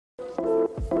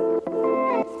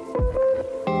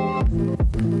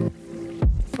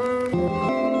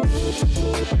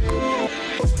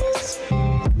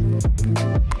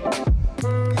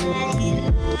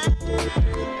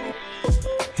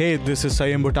Hey, this is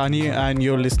Sanyam Bhutani and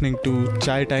you're listening to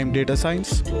Chai Time Data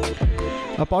Science,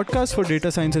 a podcast for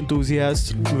data science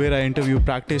enthusiasts where I interview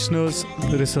practitioners,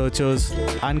 researchers,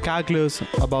 and Kagglers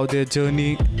about their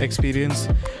journey, experience,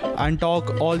 and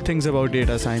talk all things about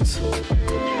data science.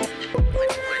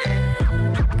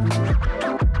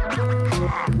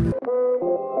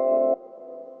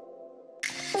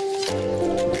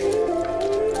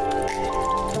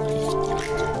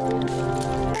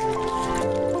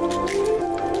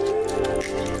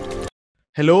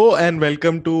 Hello and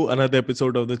welcome to another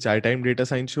episode of the Chai Time Data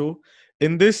Science Show.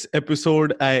 In this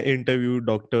episode, I interviewed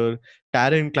Dr.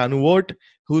 Tarin Clanuwat,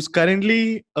 who's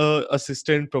currently an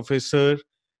assistant professor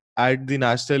at the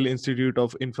National Institute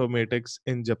of Informatics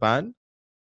in Japan.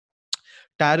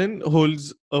 Tarin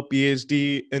holds a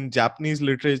PhD in Japanese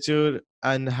literature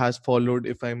and has followed,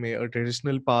 if I may, a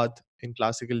traditional path in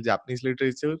classical Japanese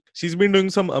literature. She's been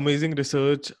doing some amazing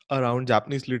research around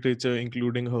Japanese literature,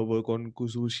 including her work on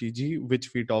Kuzushiji, which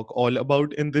we talk all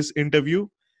about in this interview.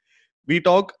 We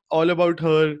talk all about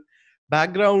her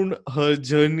background, her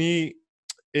journey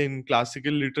in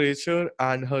classical literature,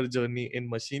 and her journey in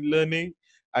machine learning,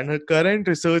 and her current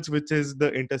research, which is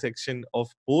the intersection of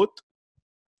both.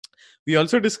 We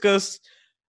also discuss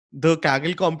the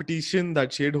Kaggle competition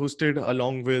that she had hosted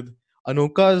along with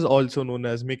Anokas, also known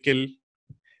as Mikkel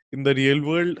in the real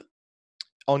world.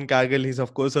 On Kaggle, he's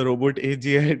of course a robot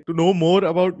AGI. To know more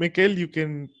about Mikkel, you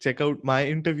can check out my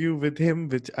interview with him,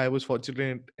 which I was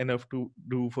fortunate enough to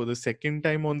do for the second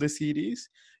time on the series.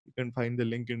 You can find the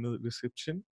link in the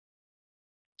description.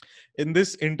 In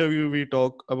this interview, we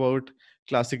talk about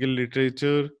classical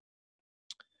literature,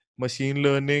 machine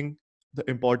learning, the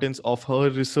importance of her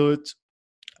research,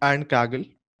 and Kaggle.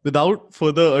 Without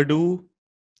further ado,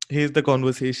 here's the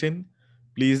conversation.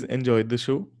 Please enjoy the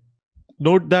show.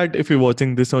 Note that if you're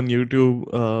watching this on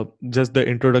YouTube, just the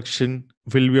introduction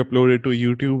will be uploaded to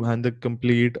YouTube, and the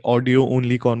complete audio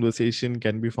only conversation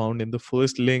can be found in the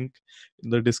first link in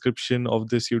the description of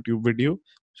this YouTube video.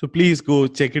 So please go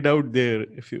check it out there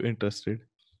if you're interested.